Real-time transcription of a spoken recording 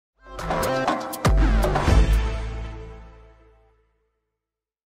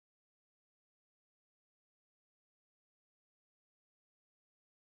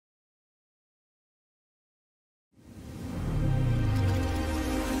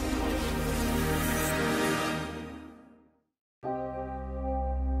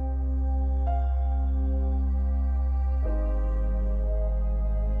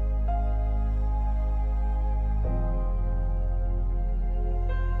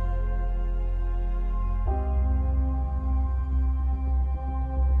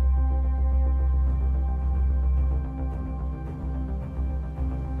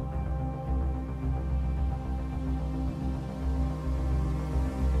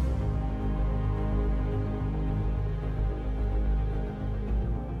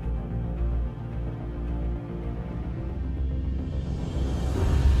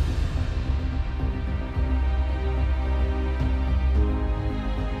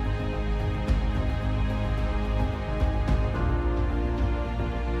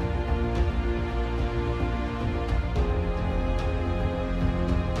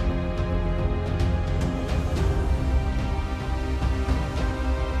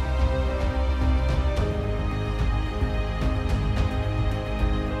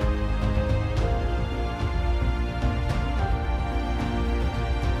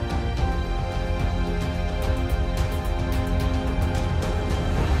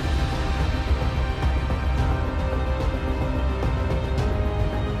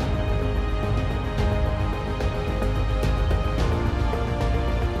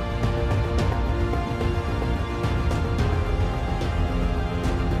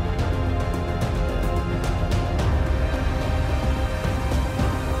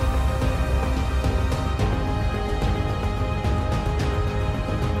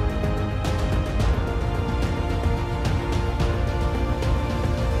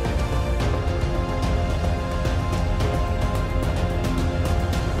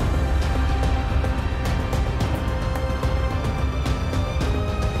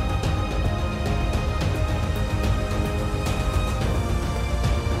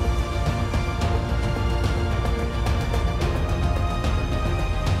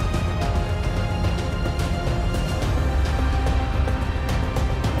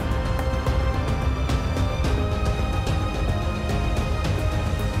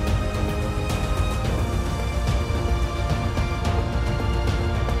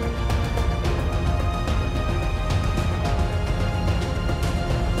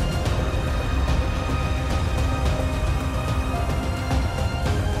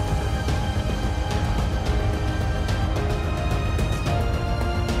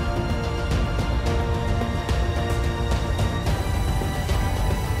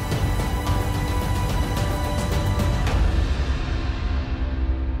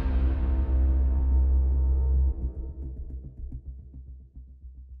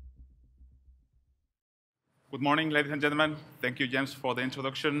Good morning, ladies and gentlemen. Thank you, James, for the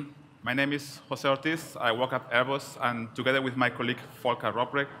introduction. My name is José Ortiz. I work at Airbus, and together with my colleague, Volker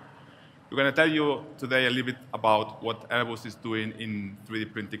Robrecht, we're going to tell you today a little bit about what Airbus is doing in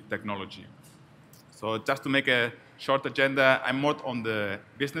 3D printing technology. So just to make a short agenda, I'm more on the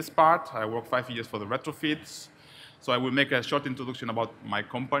business part. I work 5 years for the retrofits. So I will make a short introduction about my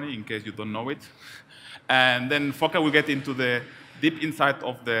company, in case you don't know it. And then Volker will get into the deep insight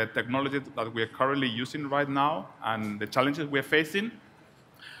of the technology that we are currently using right now and the challenges we're facing.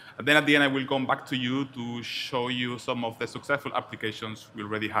 And then at the end, I will come back to you to show you some of the successful applications we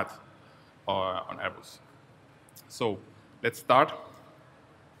already had on Airbus. So let's start.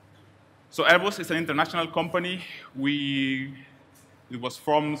 So Airbus is an international company. It was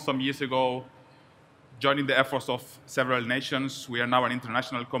formed some years ago, joining the efforts of several nations. We are now an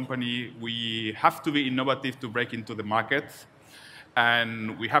international company. We have to be innovative to break into the market,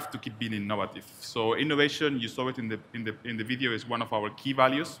 and we have to keep being innovative. So innovation, you saw it in the video, is one of our key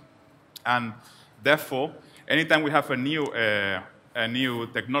values. And therefore, anytime we have a new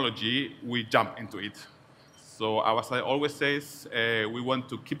technology, we jump into it. So as I always say, we want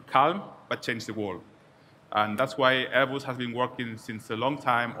to keep calm, but change the world. And that's why Airbus has been working since a long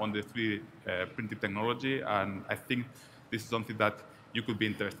time on the 3D printing technology, and I think this is something that you could be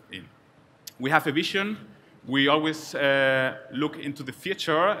interested in. We have a vision. We always look into the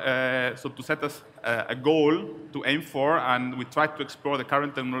future, so to set us a goal to aim for, and we try to explore the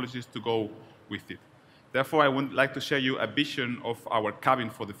current technologies to go with it. Therefore, I would like to share you a vision of our cabin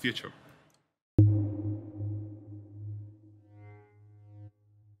for the future.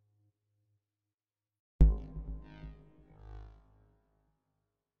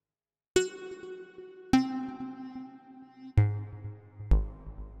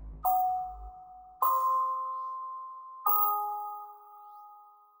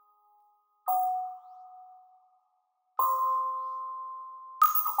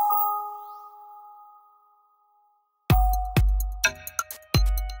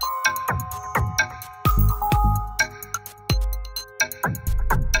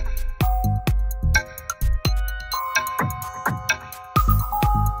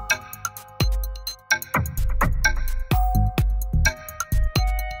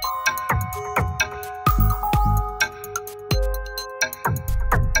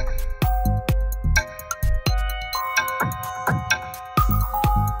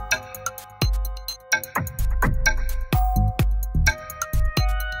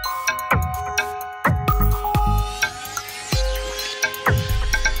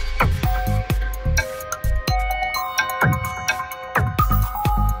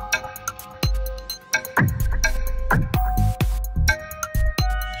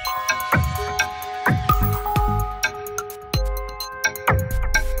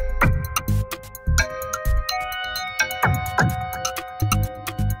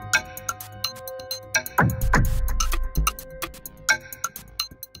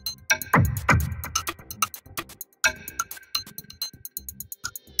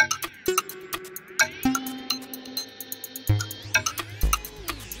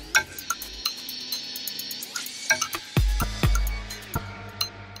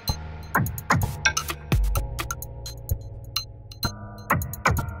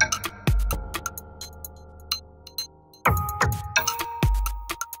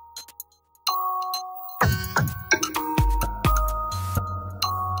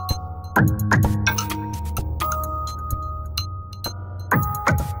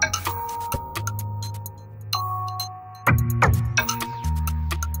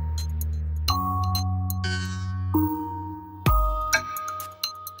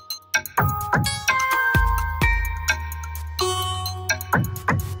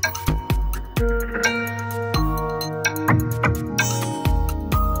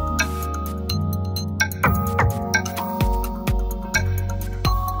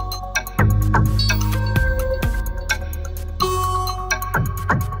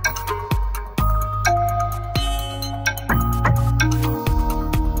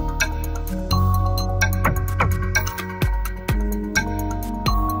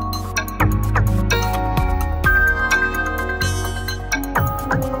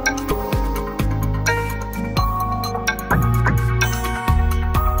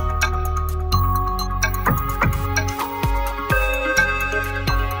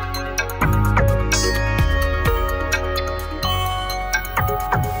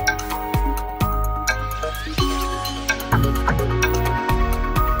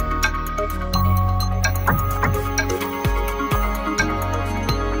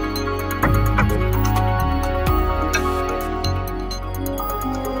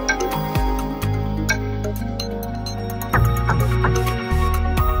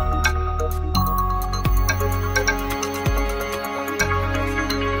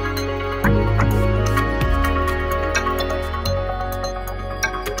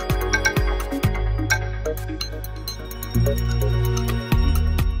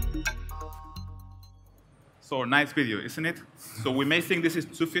 nice video, isn't it? So we may think this is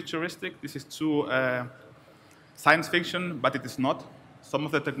too futuristic, this is too science fiction, but it is not. Some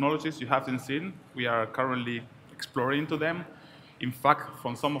of the technologies you haven't seen, we are currently exploring into them. In fact,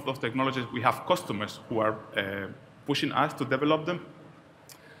 from some of those technologies, we have customers who are pushing us to develop them.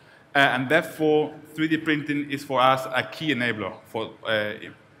 And therefore, 3D printing is for us a key enabler for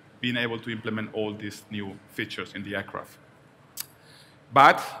being able to implement all these new features in the aircraft.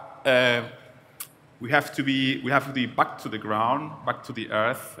 But we have to be back to the ground, back to the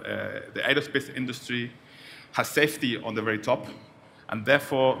earth. The aerospace industry has safety on the very top, and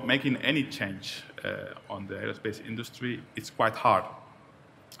therefore making any change on the aerospace industry, it's quite hard.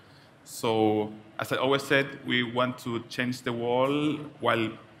 So, as I always said, we want to change the world while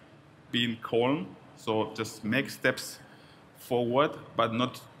being calm. So just make steps forward, but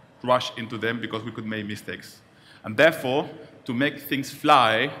not rush into them because we could make mistakes. And therefore, to make things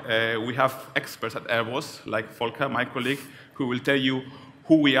fly, we have experts at Airbus, like Volker, my colleague, who will tell you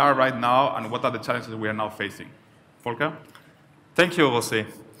who we are right now and what are the challenges we are now facing. Volker? Thank you, José.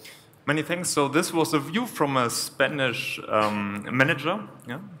 Many thanks. So this was a view from a Spanish manager.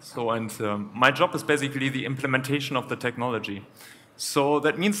 Yeah? My job is basically the implementation of the technology. So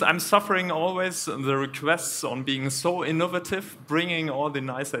that means I'm suffering always the requests on being so innovative, bringing all the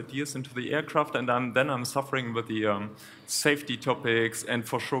nice ideas into the aircraft, and then I'm suffering with the safety topics and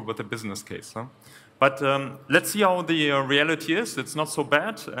for sure with the business case. Huh? But let's see how the reality is. It's not so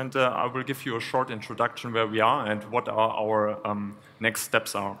bad, and I will give you a short introduction where we are and what our next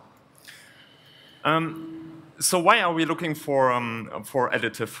steps are. So why are we looking for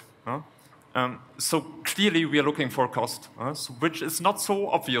additive? Huh? So clearly we are looking for cost, which is not so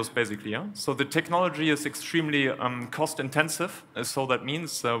obvious basically. So the technology is extremely cost intensive. So that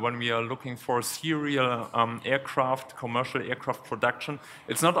means when we are looking for serial aircraft, commercial aircraft production,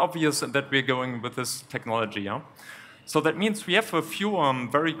 it's not obvious that we're going with this technology. So that means we have a few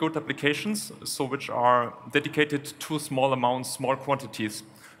very good applications, so which are dedicated to small amounts, small quantities.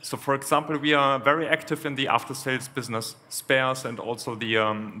 So, for example, we are very active in the after-sales business, spares, and also the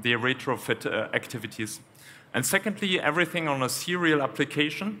retrofit activities. And secondly, everything on a serial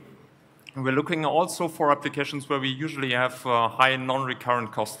application. We're looking also for applications where we usually have high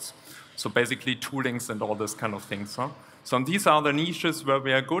non-recurrent costs. So basically toolings and all this kind of things. So these are the niches where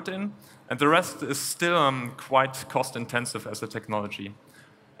we are good in, and the rest is still quite cost-intensive as a technology.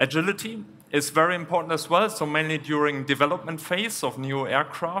 Agility is very important as well, so mainly during development phase of new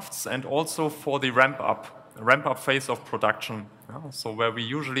aircrafts and also for the ramp-up phase of production. So where we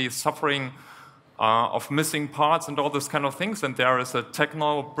usually suffering of missing parts and all this kind of things, and there is a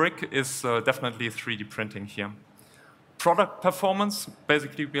techno brick is definitely 3D printing here. Product performance,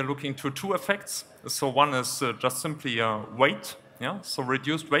 basically we are looking to two effects. So one is just simply weight, so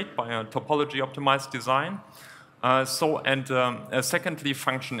reduced weight by a topology optimized design. Secondly,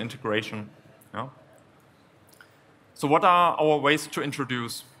 function integration. So what are our ways to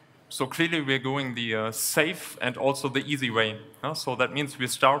introduce? So clearly we're going the safe and also the easy way. So that means we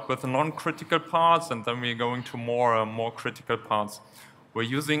start with non-critical parts and then we're going to more critical parts. We're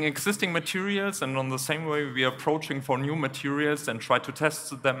using existing materials, and on the same way we are approaching for new materials and try to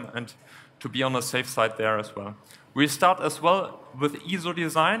test them and to be on the safe side there as well. We start as well with ISO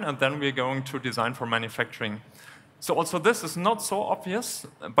design, and then we're going to design for manufacturing. So also this is not so obvious,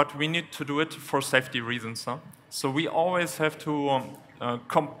 but we need to do it for safety reasons. So we always have to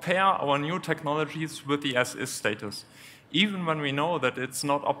compare our new technologies with the as-is status, even when we know that it's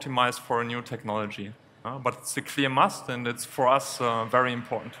not optimized for a new technology. But it's a clear must, and it's for us very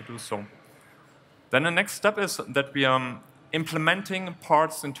important to do so. Then the next step is that we are implementing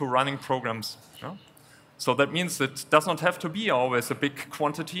parts into running programs. So that means it does not have to be always a big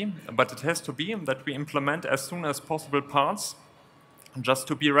quantity, but it has to be that we implement as soon as possible parts, just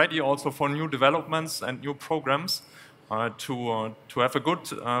to be ready also for new developments and new programs, to have a good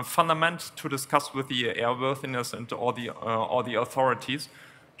fundament to discuss with the airworthiness and all the authorities.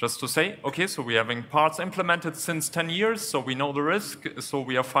 Just to say, okay, so we're having parts implemented since 10 years, so we know the risk, so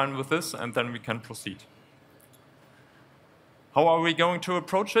we are fine with this, and then we can proceed. How are we going to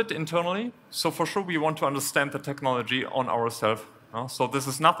approach it internally? So for sure, we want to understand the technology on ourselves. So this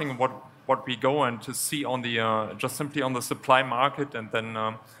is nothing what we go and to see on the just simply on the supply market and then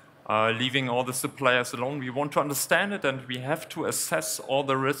leaving all the suppliers alone. We want to understand it, and we have to assess all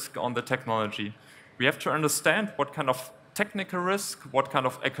the risk on the technology. We have to understand what kind of technical risk, what kind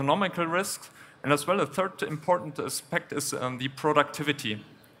of economical risk, and as well a third important aspect is the productivity.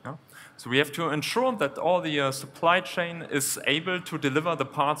 So we have to ensure that all the supply chain is able to deliver the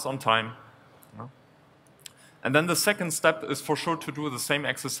parts on time. And then the second step is for sure to do the same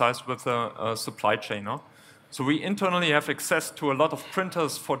exercise with the supply chain. So we internally have access to a lot of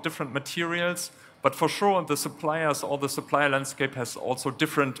printers for different materials, but for sure the suppliers or the supplier landscape has also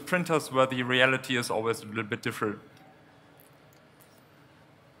different printers where the reality is always a little bit different.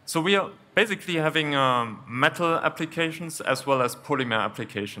 So we are basically having metal applications as well as polymer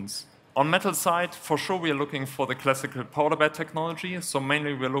applications. On metal side, for sure we are looking for the classical powder bed technology, so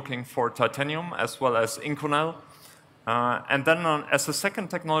mainly we're looking for titanium as well as Inconel. And then as a second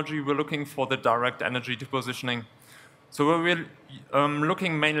technology, we're looking for the direct energy depositioning. So we're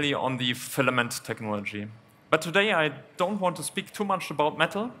looking mainly on the filament technology. But today I don't want to speak too much about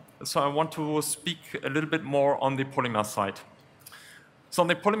metal, so I want to speak a little bit more on the polymer side. So on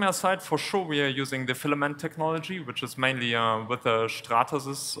the polymer side, for sure, we are using the filament technology, which is mainly with the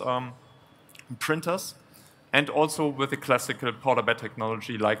Stratasys printers, and also with the classical powder bed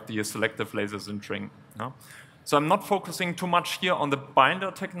technology, like the selective laser sintering. So I'm not focusing too much here on the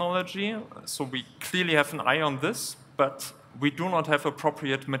binder technology. So we clearly have an eye on this, but we do not have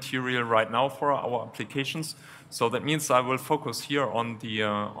appropriate material right now for our applications. So that means I will focus here on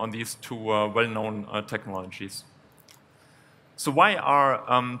these two well-known technologies. So why are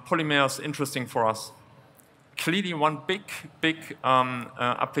polymers interesting for us? Clearly, one big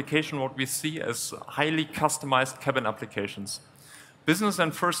application what we see is highly customized cabin applications. Business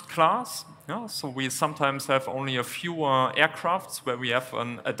and first class, so we sometimes have only a few aircrafts where we have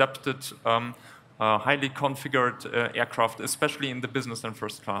an adapted, highly configured aircraft, especially in the business and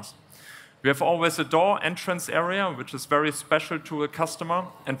first class. We have always a door entrance area, which is very special to a customer,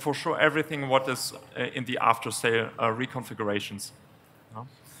 and for sure everything what is in the after-sale reconfigurations.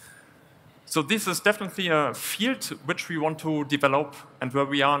 So this is definitely a field which we want to develop and where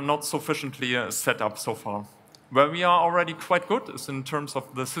we are not sufficiently set up so far. Where we are already quite good is in terms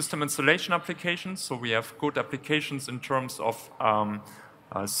of the system installation applications. So we have good applications in terms of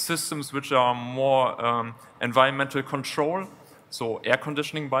systems which are more environmental control. So air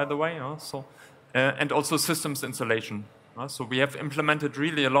conditioning, by the way, and also systems installation. So we have implemented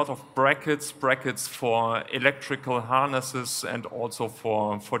really a lot of brackets for electrical harnesses and also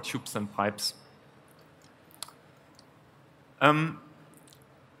for tubes and pipes.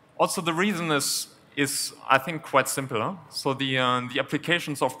 Also, the reason is I think quite simple. So the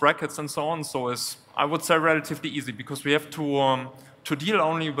applications of brackets and so on, is I would say relatively easy because we have to deal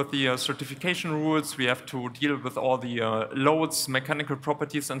only with the certification rules, we have to deal with all the loads, mechanical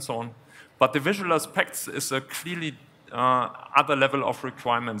properties, and so on. But the visual aspects is a clearly other level of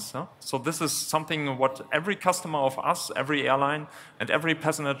requirements. So this is something what every customer of us, every airline, and every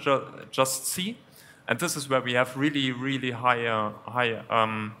passenger just see. And this is where we have really high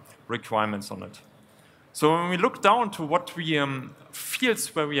requirements on it. So when we look down to what we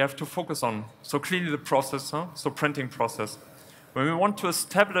fields where we have to focus on, so clearly the process, so printing process. When we want to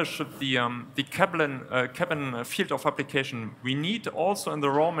establish the cabin field of application, we need also in the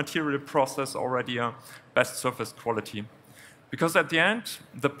raw material process already a best surface quality. Because at the end,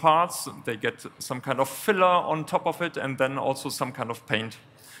 the parts, they get some kind of filler on top of it and then also some kind of paint.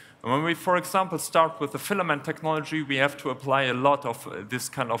 And when we, for example, start with the filament technology, we have to apply a lot of this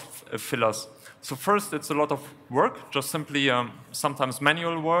kind of fillers. So first, it's a lot of work, just simply sometimes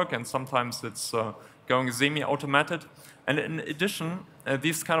manual work and sometimes it's going semi-automated. And in addition,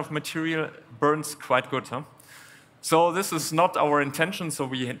 this kind of material burns quite good. So this is not our intention, so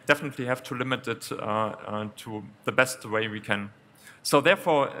we definitely have to limit it to the best way we can. So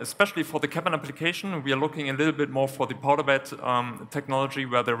therefore, especially for the cabin application, we are looking a little bit more for the powder bed technology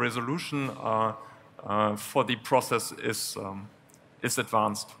where the resolution for the process is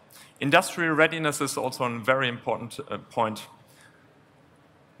advanced. Industrial readiness is also a very important point.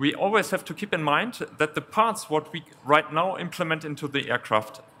 We always have to keep in mind that the parts what we right now implement into the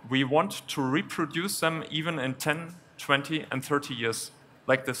aircraft, we want to reproduce them even in 10, 20, and 30 years,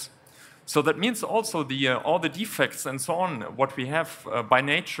 like this. So that means also all the defects and so on, what we have by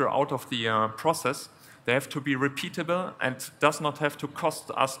nature out of the process, they have to be repeatable and does not have to cost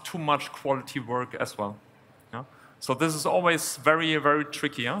us too much quality work as well. So this is always very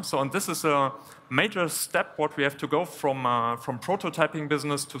tricky. So and this is a major step what we have to go from prototyping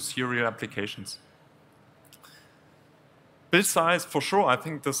business to serial applications. Build size, for sure, I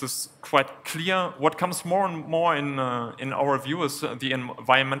think this is quite clear. What comes more and more in our view is the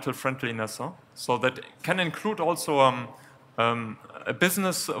environmental friendliness. So that can include also a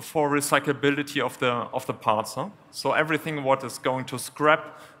business for recyclability of the parts. So everything what is going to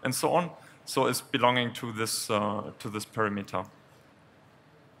scrap and so on, so is belonging to this perimeter.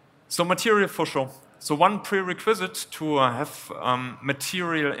 So material for sure. So one prerequisite to have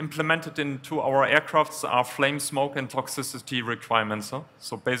material implemented into our aircrafts are flame, smoke, and toxicity requirements.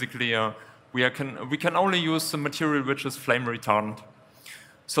 So basically, we can only use the material which is flame retardant.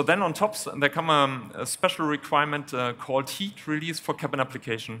 So then on top, there come a special requirement called heat release for cabin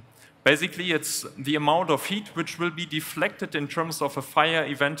application. Basically, it's the amount of heat which will be deflected in terms of a fire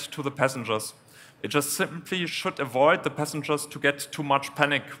event to the passengers. It just simply should avoid the passengers to get too much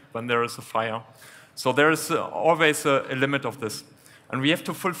panic when there is a fire. So there is always a limit of this. And we have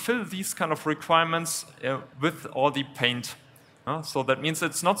to fulfill these kind of requirements with all the paint. So that means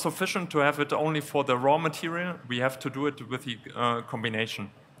it's not sufficient to have it only for the raw material. We have to do it with the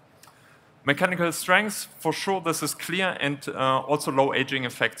combination. Mechanical strength, for sure, this is clear, and also low aging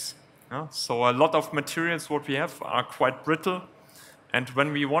effects. So a lot of materials what we have are quite brittle. And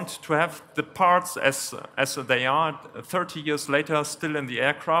when we want to have the parts as they are 30 years later still in the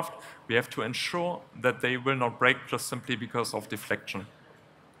aircraft, we have to ensure that they will not break just simply because of deflection.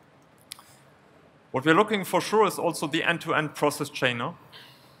 What we're looking for sure is also the end-to-end process chain.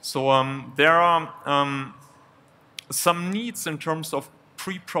 So there are some needs in terms of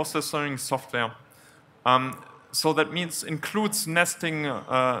pre-processing software. So that means includes nesting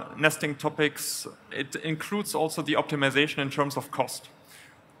topics. It includes also the optimization in terms of cost.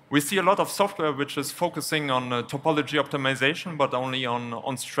 We see a lot of software which is focusing on topology optimization, but only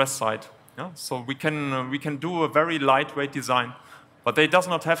on stress side. So we can do a very lightweight design, but they does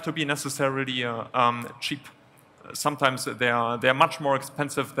not have to be necessarily cheap. Sometimes they are much more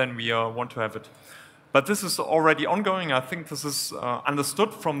expensive than we want to have it. But this is already ongoing. I think this is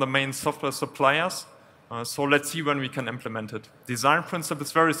understood from the main software suppliers. So let's see when we can implement it. Design principle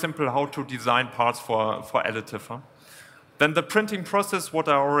is very simple, how to design parts for additive. Then the printing process, what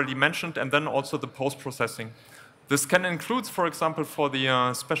I already mentioned, and then also the post-processing. This can include, for example, for the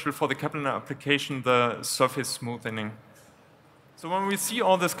especially for the cabin application, the surface smoothing. So when we see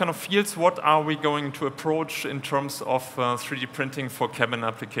all these kind of fields, what are we going to approach in terms of 3D printing for cabin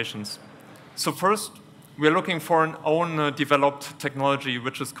applications? So first, we're looking for an own developed technology,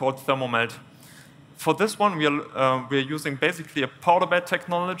 which is called thermomelt. For this one, we're using basically a powder bed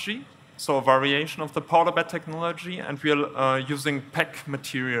technology, so a variation of the powder bed technology, and we're using PEC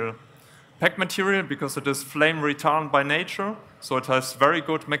material. PEC material because it is flame retardant by nature, so it has very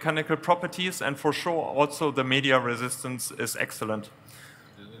good mechanical properties, and for sure also the media resistance is excellent.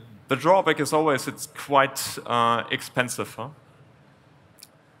 The drawback is always it's quite expensive.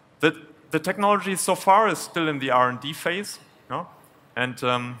 The technology so far is still in the R&D phase,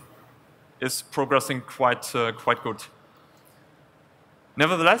 and is progressing quite good.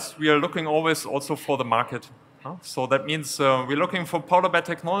 Nevertheless, we are looking always also for the market. So that means we're looking for powder bed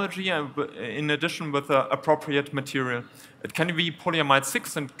technology in addition with appropriate material. It can be polyamide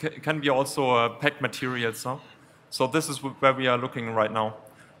 6 and can be also PEC materials. So this is where we are looking right now.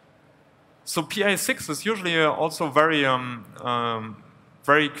 So PA6 is usually also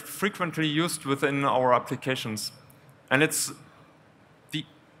very frequently used within our applications. And it's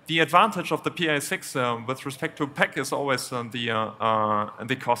the advantage of the PA6 with respect to PEC is always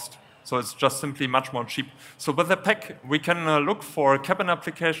the cost. So it's just simply much more cheap. So with the PEC, we can look for cabin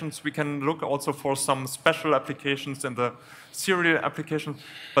applications. We can look also for some special applications in the serial application.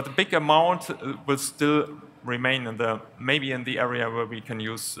 But the big amount will still remain maybe in the area where we can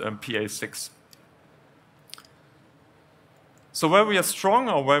use PA6. So where we are strong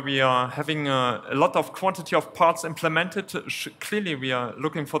or where we are having a lot of quantity of parts implemented, clearly we are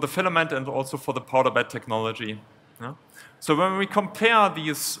looking for the filament and also for the powder bed technology. So when we compare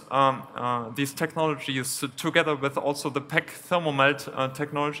these technologies together with also the PEC thermomelt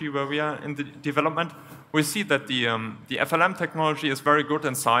technology where we are in the development, we see that the FLM technology is very good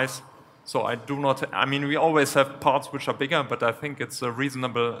in size. So we always have parts which are bigger, but I think it's a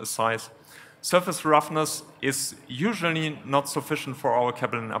reasonable size. Surface roughness is usually not sufficient for our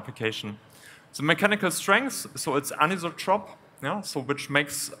cabin application. The mechanical strength, so it's anisotropy, so which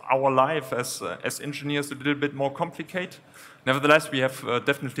makes our life as engineers a little bit more complicated. Nevertheless, we have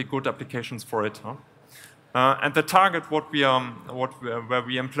definitely good applications for it. And the target, where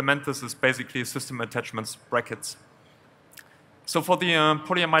we implement this, is basically system attachments brackets. So for the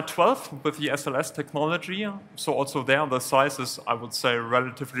polyamide 12 with the SLS technology, so also there the size is, I would say,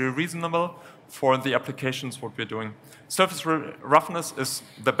 relatively reasonable for the applications what we're doing. Surface roughness is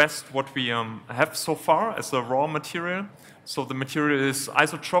the best what we have so far as a raw material. So the material is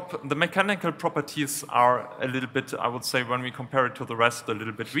isotrope. The mechanical properties are a little bit, I would say, when we compare it to the rest, a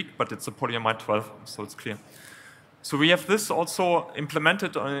little bit weak, but it's a polyamide 12, so it's clear. So we have this also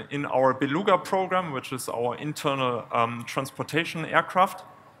implemented in our Beluga program, which is our internal transportation aircraft.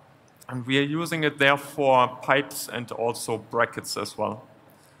 And we are using it there for pipes and also brackets as well.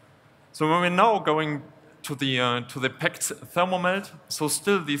 So when we're now going to the packed thermomelt. So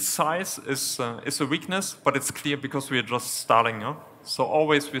still the size is a weakness, but it's clear because we are just starting. Huh? So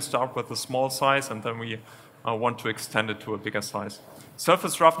always we start with a small size and then we want to extend it to a bigger size.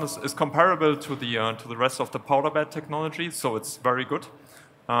 Surface roughness is comparable to the rest of the powder bed technology, so it's very good.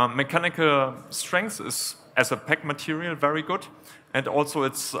 Mechanical strength is, as a pack material, very good, and also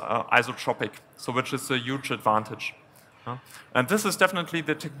it's isotropic, so which is a huge advantage. And this is definitely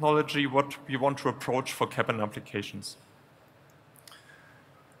the technology what we want to approach for cabin applications.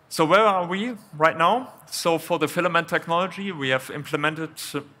 So where are we right now? So for the filament technology, we have implemented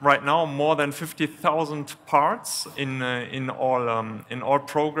right now more than 50,000 parts in all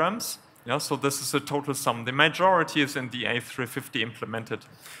programs. Yeah, so this is a total sum. The majority is in the A350 implemented.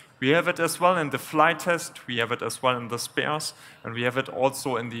 We have it as well in the flight test, we have it as well in the spares, and we have it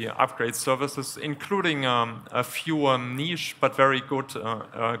also in the upgrade services, including a few niche but very good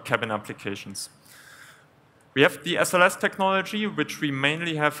cabin applications. We have the SLS technology, which we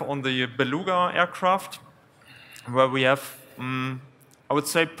mainly have on the Beluga aircraft, where we have, I would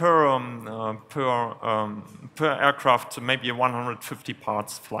say, per aircraft, maybe 150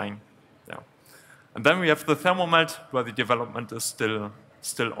 parts flying. Yeah. And then we have the thermomelt, where the development is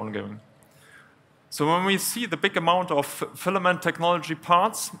still ongoing. So when we see the big amount of filament technology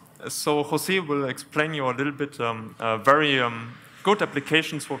parts, so José will explain you a little bit very good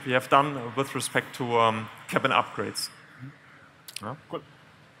applications what we have done with respect to cabin upgrades. Yeah. Cool.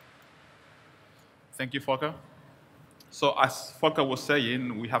 Thank you, Volker. So as Volker was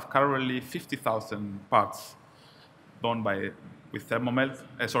saying, we have currently 50,000 parts done with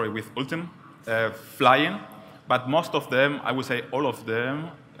Ultim flying, but most of them, I would say all of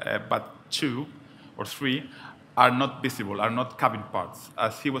them, but 2 or 3 are not visible, are not cabin parts.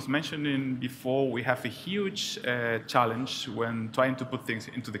 As he was mentioning before, we have a huge challenge when trying to put things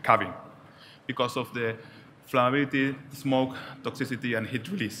into the cabin because of the flammability, smoke, toxicity, and heat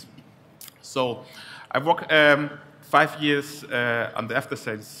release. So I've worked 5 years on the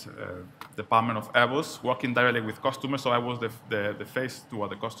after-sales department of Airbus, working directly with customers, so I was the face toward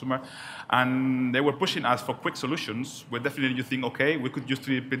the customer. And they were pushing us for quick solutions. We're definitely you think, okay, we could use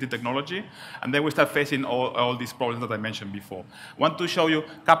 3D printing technology, and then we start facing all these problems that I mentioned before. I want to show you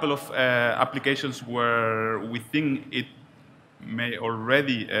a couple of applications where we think it may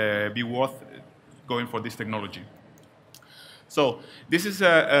already be worth going for this technology. So this is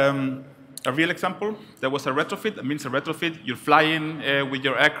a real example. There was a retrofit. It means a retrofit. You're flying with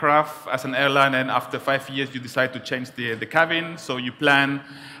your aircraft as an airline, and after 5 years, you decide to change the cabin. So you plan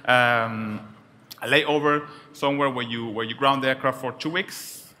a layover somewhere where you ground the aircraft for 2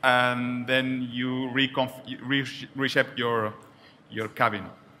 weeks, and then you reshape your cabin.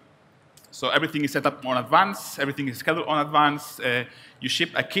 So everything is set up on advance. Everything is scheduled on advance. You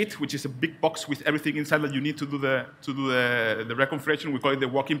ship a kit, which is a big box with everything inside that you need to do the reconfiguration. We call it the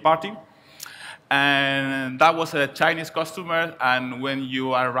working party. And that was a Chinese customer, and when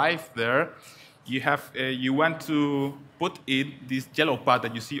you arrive there, you want to put in this yellow part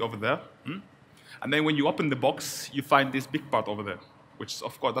that you see over there, and then when you open the box, you find this big part over there, which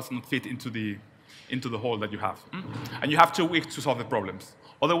of course does not fit into the hole that you have, and you have 2 weeks to solve the problems.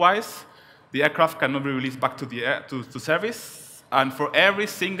 Otherwise, the aircraft cannot be released back to service, and for every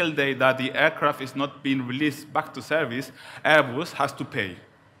single day that the aircraft is not being released back to service, Airbus has to pay.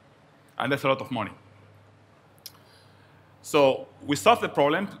 And that's a lot of money. So we solved the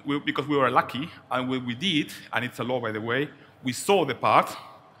problem because we were lucky, and we did, and it's a law, by the way, we saw the part,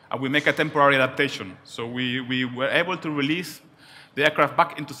 and we make a temporary adaptation. So we were able to release the aircraft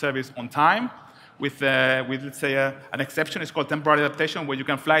back into service on time with let's say, an exception. It's called temporary adaptation, where you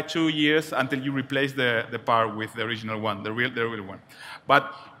can fly 2 years until you replace the part with the original one, the real one.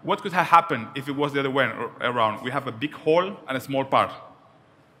 But what could have happened if it was the other way around? We have a big hole and a small part.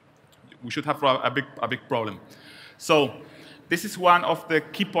 We should have a big problem. So this is one of the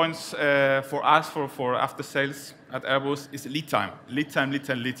key points for us for after sales at Airbus is lead time. Lead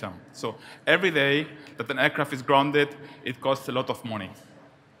time. So every day that an aircraft is grounded, it costs a lot of money.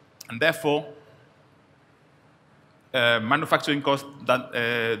 And therefore, manufacturing costs that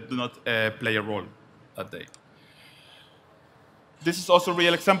do not play a role that day. This is also a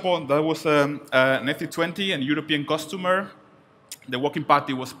real example. That was an A320, an European customer. The working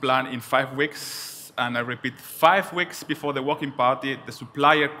party was planned in 5 weeks, and I repeat, 5 weeks before the working party, the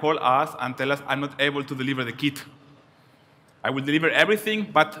supplier called us and tell us, I'm not able to deliver the kit. I will deliver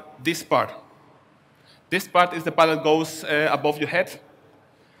everything but this part. This part is the part that goes above your head.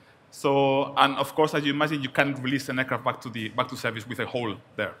 So, and of course, as you imagine, you can't release an aircraft back to service with a hole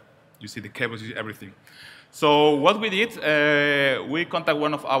there. You see the cables, you see everything. So what we did, we contacted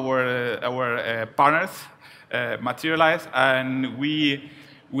one of our partners, Materialize, and we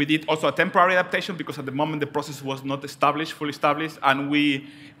did also a temporary adaptation because at the moment the process was not established, fully established, and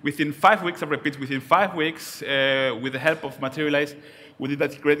within 5 weeks, I repeat, within 5 weeks, with the help of Materialize, we did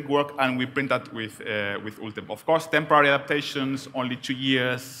that great work and we printed that with Ultim. Of course, temporary adaptations, only 2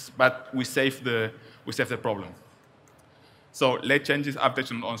 years, but we saved the problem. So late changes,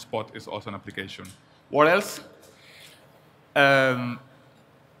 adaptation on spot is also an application. What else?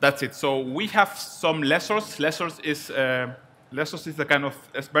 That's it. So we have some lessors. Lessors is a kind of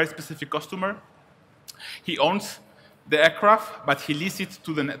a very specific customer. He owns the aircraft, but he leases it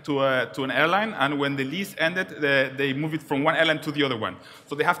to an airline, and when the lease ended, they move it from one airline to the other one.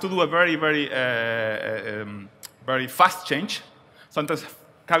 So they have to do a very, very, very fast change, sometimes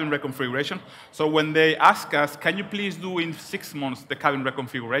cabin reconfiguration. So when they ask us, can you please do in 6 months the cabin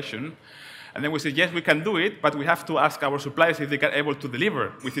reconfiguration? And then we say, yes, we can do it, but we have to ask our suppliers if they are able to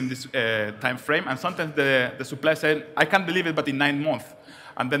deliver within this time frame. And sometimes the supplier said, I can deliver it, but in 9 months.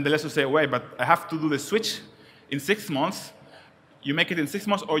 And then the lessor say, wait, but I have to do the switch in 6 months. You make it in 6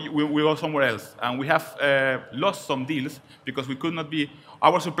 months, or we go somewhere else. And we have lost some deals because we could not be,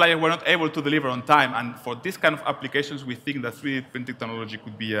 our suppliers were not able to deliver on time. And for this kind of applications, we think that 3D printing technology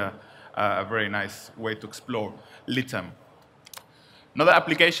could be a very nice way to explore lead time. Another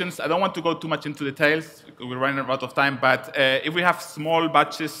applications, I don't want to go too much into details, because we're running out of time, but if we have small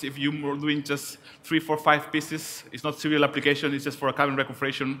batches, if you're doing just 3, 4, 5 pieces, it's not serial application, it's just for a cabin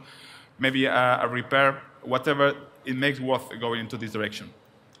reconfiguration, maybe a repair, whatever, it makes worth going into this direction.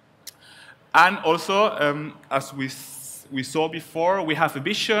 And also, as we saw before, we have a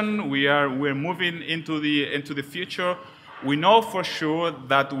vision, we're moving into the future. We know for sure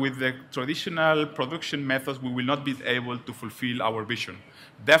that with the traditional production methods, we will not be able to fulfill our vision.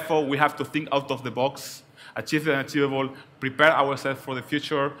 Therefore, we have to think out of the box, achieve the unachievable, prepare ourselves for the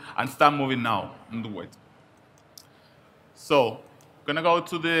future, and start moving now, and do it. So, I'm going to go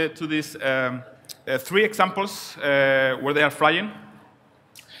to these 3 examples where they are flying.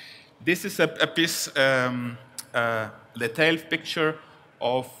 This is a piece, detailed picture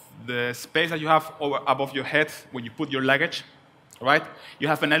of the space that you have above your head when you put your luggage, right? You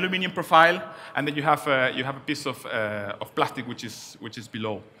have an aluminum profile, and then you have a piece of plastic which is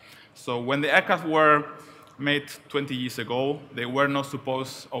below. So when the aircraft were made 20 years ago, they were not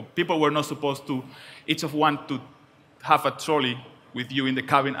supposed, or people were not supposed to, each of one to have a trolley with you in the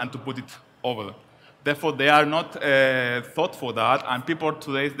cabin and to put it over. Therefore, they are not thought for that, and people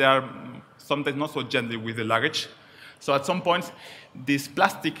today, they are sometimes not so gentle with the luggage. So at some point, this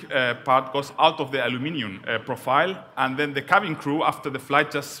plastic part goes out of the aluminum profile, and then the cabin crew, after the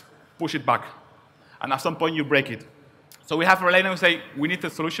flight, just push it back. And at some point, you break it. So we have a relay and we say, we need a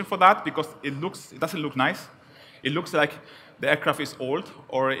solution for that because it doesn't look nice. It looks like the aircraft is old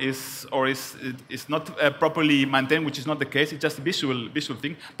or is not properly maintained, which is not the case. It's just a visual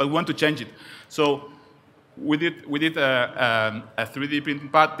thing, but we want to change it. So we did a 3D printing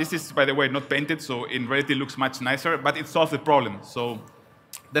part. This is, by the way, not painted, so in reality it looks much nicer, but it solves the problem. So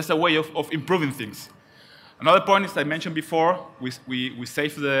there's a way of improving things. Another point is, I mentioned before, we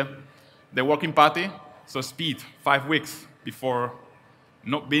save the working party, so speed, 5 weeks before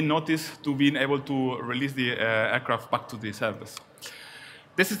not being noticed to being able to release the aircraft back to the service.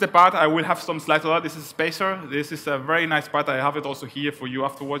 This is the part, I will have some slides on that. This is Spacer. This is a very nice part. I have it also here for you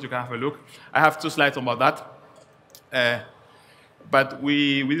afterwards. You can have a look. I have 2 slides about that. But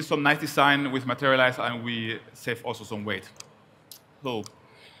we did some nice design with Materialize, and we save also some weight. So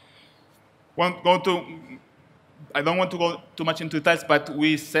I don't want to go too much into details, but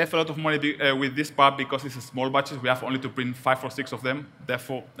we save a lot of money with this part because it's a small batches. We have only to print 5 or 6 of them.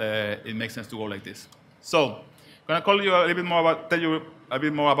 Therefore, it makes sense to go like this. So I'm going to tell you a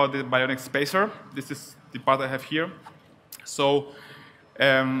bit more about the bionic spacer. This is the part I have here. So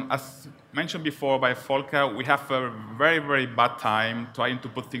as mentioned before by Volker, we have a very, very bad time trying to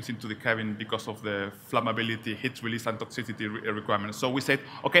put things into the cabin because of the flammability, heat release, and toxicity requirements. So we said,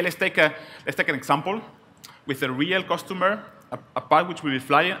 OK, let's take an example with a real customer, a part which will be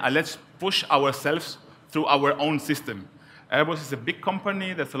flying, and let's push ourselves through our own system. Airbus is a big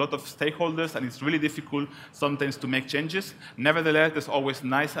company, there's a lot of stakeholders, and it's really difficult sometimes to make changes. Nevertheless, there's always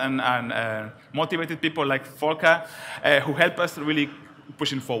nice and motivated people like Volker who help us really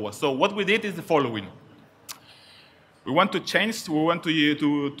pushing forward. So what we did is the following. We want to change, we want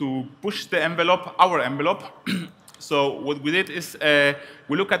to push the envelope, our envelope. So what we did is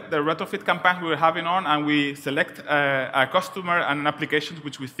we look at the retrofit campaign we were having on, and we select a customer and an application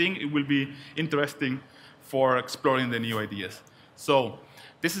which we think it will be interesting for exploring the new ideas. So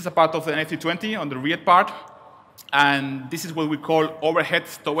this is a part of the A320 on the rear part. And this is what we call overhead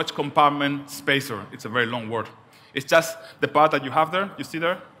storage compartment spacer. It's a very long word. It's just the part that you have there. You see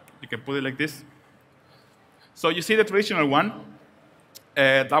there? You can put it like this. So you see the traditional one.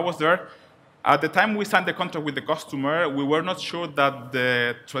 That was there. At the time we signed the contract with the customer, we were not sure that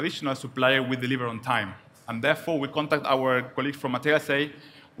the traditional supplier would deliver on time. And therefore, we contact our colleagues from Materials, say,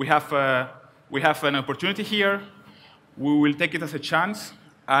 we have an opportunity here. We will take it as a chance,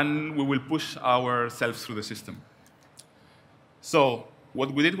 and we will push ourselves through the system. So what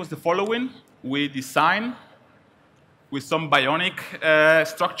we did was the following. We designed with some bionic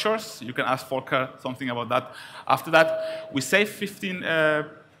structures. You can ask Volker something about that. After that, we saved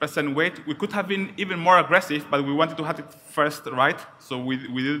 15% weight. We could have been even more aggressive, but we wanted to have it first right, so we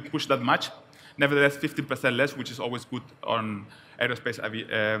didn't push that much. Nevertheless, 15% less, which is always good on aerospace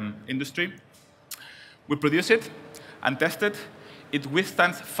industry. We produce it and test it. It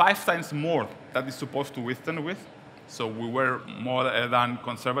withstands 5 times more than it's supposed to withstand with. So we were more than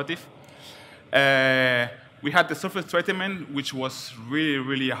conservative. We had the surface treatment, which was really,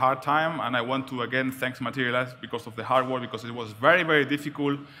 really a hard time. And I want to, again, thank Materialize because of the hard work, because it was very, very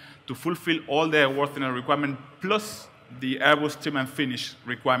difficult to fulfill all the airworthiness requirements, plus the Airbus trim and finish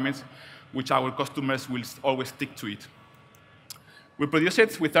requirements, which our customers will always stick to it. We produce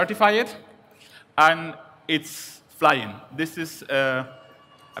it, we certify it, and it's flying. This is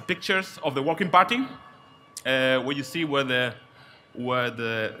pictures of the working party, where you see where the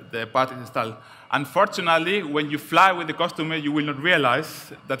part is installed. Unfortunately, when you fly with the customer, you will not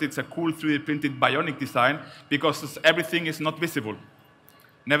realize that it's a cool 3D printed bionic design because everything is not visible.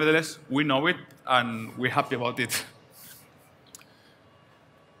 Nevertheless, we know it, and we're happy about it.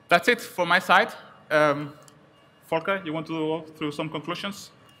 That's it from my side. Volker, you want to go through some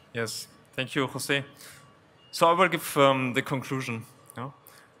conclusions? Yes, thank you, José. So I will give the conclusion. Yeah?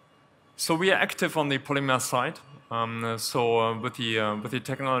 So we are active on the polymer side. With the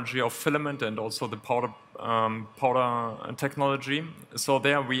technology of filament and also the powder technology. So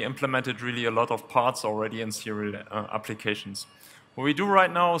there we implemented really a lot of parts already in serial applications. What we do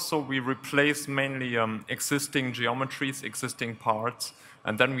right now, so we replace mainly existing geometries, existing parts,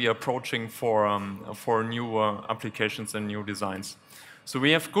 and then we are approaching for new applications and new designs. So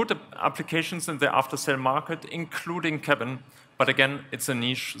we have good applications in the after-sale market, including cabin. But again, it's a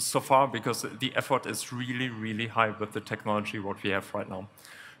niche so far because the effort is really, really high with the technology what we have right now.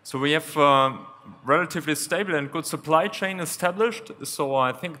 So we have relatively stable and good supply chain established. So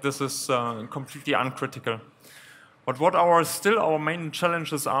I think this is completely uncritical. But what still our main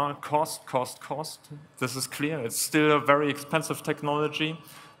challenges are cost. This is clear. It's still a very expensive technology.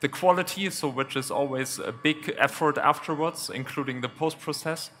 The quality, so which is always a big effort afterwards, including the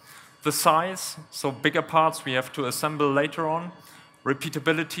post-process. The size, so bigger parts we have to assemble later on.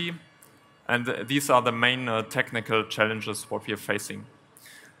 Repeatability, and these are the main technical challenges what we are facing.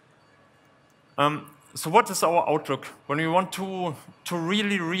 So what is our outlook? When we want to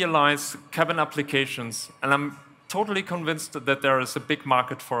really realize cabin applications, and I'm totally convinced that there is a big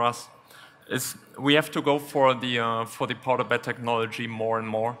market for us, we have to go for the powder bed technology more and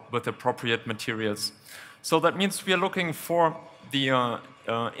more with appropriate materials. So that means we are looking for the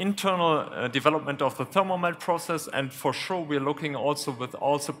internal development of the thermomelt process, and for sure we're looking also with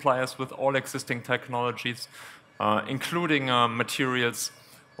all suppliers with all existing technologies, including materials,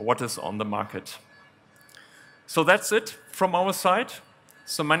 what is on the market. So that's it from our side.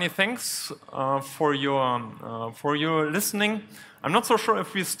 So many thanks for your listening. I'm not so sure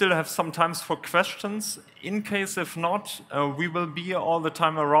if we still have some time for questions. In case if not, we will be all the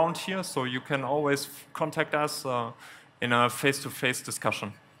time around here, so you can always contact us in a face-to-face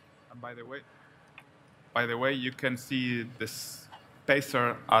discussion. And by the way, you can see this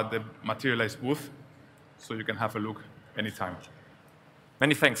spacer at the Materialize booth, so you can have a look anytime.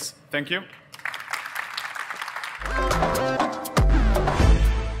 Many thanks. Thank you.